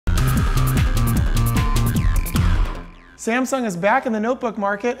Samsung is back in the notebook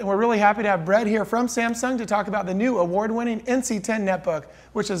market, and we're really happy to have Brett here from Samsung to talk about the new award-winning NC10 netbook,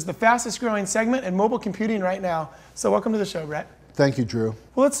 which is the fastest growing segment in mobile computing right now. So welcome to the show, Brett. Thank you, Drew.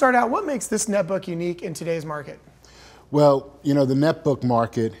 Well, let's start out. What makes this netbook unique in today's market? Well, you know, the netbook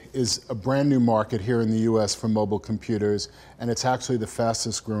market is a brand new market here in the U.S. for mobile computers, and it's actually the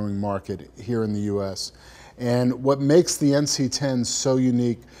fastest growing market here in the U.S. And what makes the NC10 so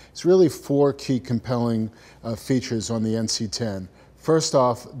unique is really four key compelling features on the NC10. First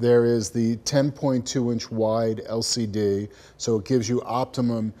off, there is the 10.2-inch wide LCD, so it gives you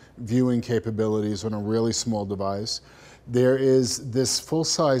optimum viewing capabilities on a really small device. There is this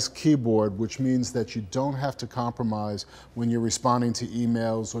full-size keyboard, which means that you don't have to compromise when you're responding to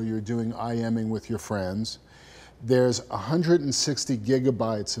emails or you're doing IMing with your friends. There's 160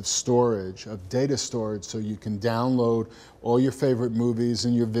 gigabytes of storage, of data storage, so you can download all your favorite movies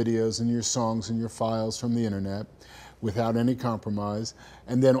and your videos and your songs and your files from the internet without any compromise.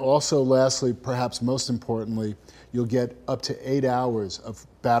 And then also, lastly, perhaps most importantly, you'll get up to 8 hours of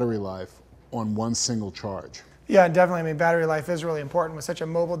battery life on one single charge. Yeah, definitely. I mean, battery life is really important with such a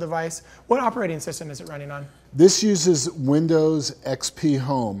mobile device. What operating system is it running on? This uses Windows XP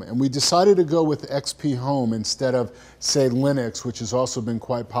Home, and we decided to go with XP Home instead of, say, Linux, which has also been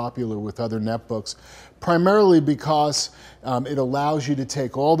quite popular with other netbooks, primarily because it allows you to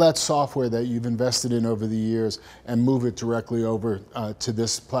take all that software that you've invested in over the years and move it directly over to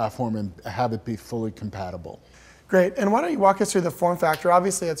this platform and have it be fully compatible. Great. And why don't you walk us through the form factor?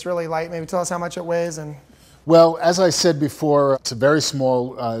 Obviously, it's really light. Maybe tell us how much it weighs. And well, as I said before, it's a very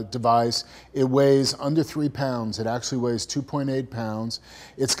small device. It weighs under 3 pounds. It actually weighs 2.8 pounds.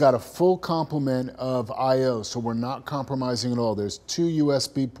 It's got a full complement of I/O, so we're not compromising at all. There's 2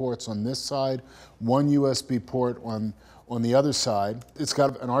 USB ports on this side, 1 USB port on the other side. It's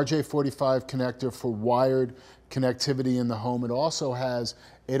got an RJ45 connector for wired connectivity in the home. It also has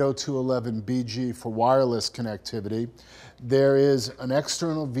 802.11bg for wireless connectivity. There is an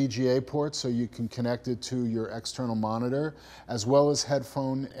external VGA port, so you can connect it to your external monitor, as well as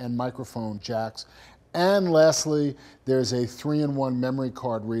headphone and microphone jacks. And lastly, there's a 3-in-1 memory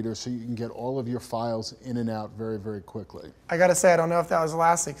card reader, so you can get all of your files in and out very, very quickly. I got to say, I don't know if that was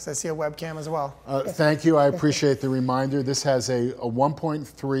lastly, because I see a webcam as well. Thank you. I appreciate the reminder. This has a 1.3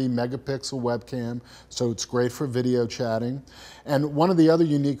 megapixel webcam, so it's great for video chatting. And one of the other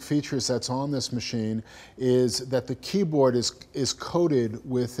unique features that's on this machine is that the keyboard is coated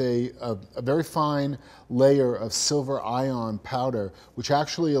with a very fine layer of silver ion powder, which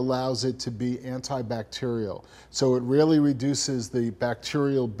actually allows it to be antibacterial. So it really reduces the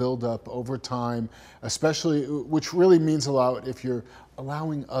bacterial buildup over time, especially, which really means a lot if you're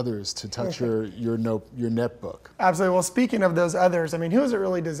allowing others to touch your netbook. Absolutely. Well, speaking of those others, I mean, who is it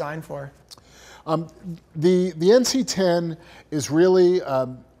really designed for? The NC10 is really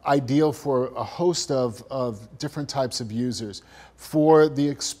ideal for a host of different types of users. For the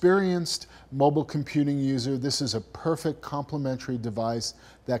experienced mobile computing user, this is a perfect complementary device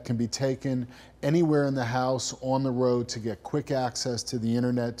that can be taken anywhere in the house, on the road, to get quick access to the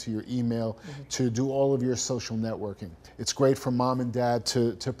internet, to your email, to do all of your social networking. It's great for mom and dad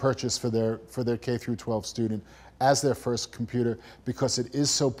to purchase for their K-12 student as their first computer because it is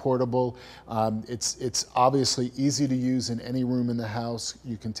so portable. It's obviously easy to use in any room in the house.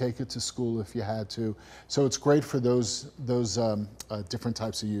 You can take it to school if you had to. So it's great for those different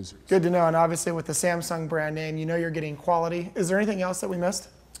types of users. Good to know. And obviously with the Samsung brand name, you know you're getting quality. Is there anything else that we missed?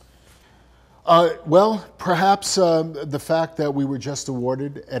 Well, perhaps the fact that we were just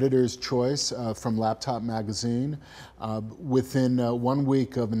awarded Editor's Choice from Laptop Magazine. Within 1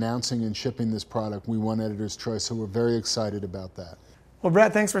 week of announcing and shipping this product, we won Editor's Choice, so we're very excited about that. Well,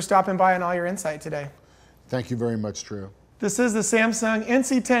 Brett, thanks for stopping by and all your insight today. Thank you very much, Drew. This is the Samsung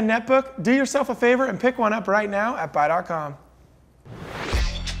NC10 netbook. Do yourself a favor and pick one up right now at buy.com.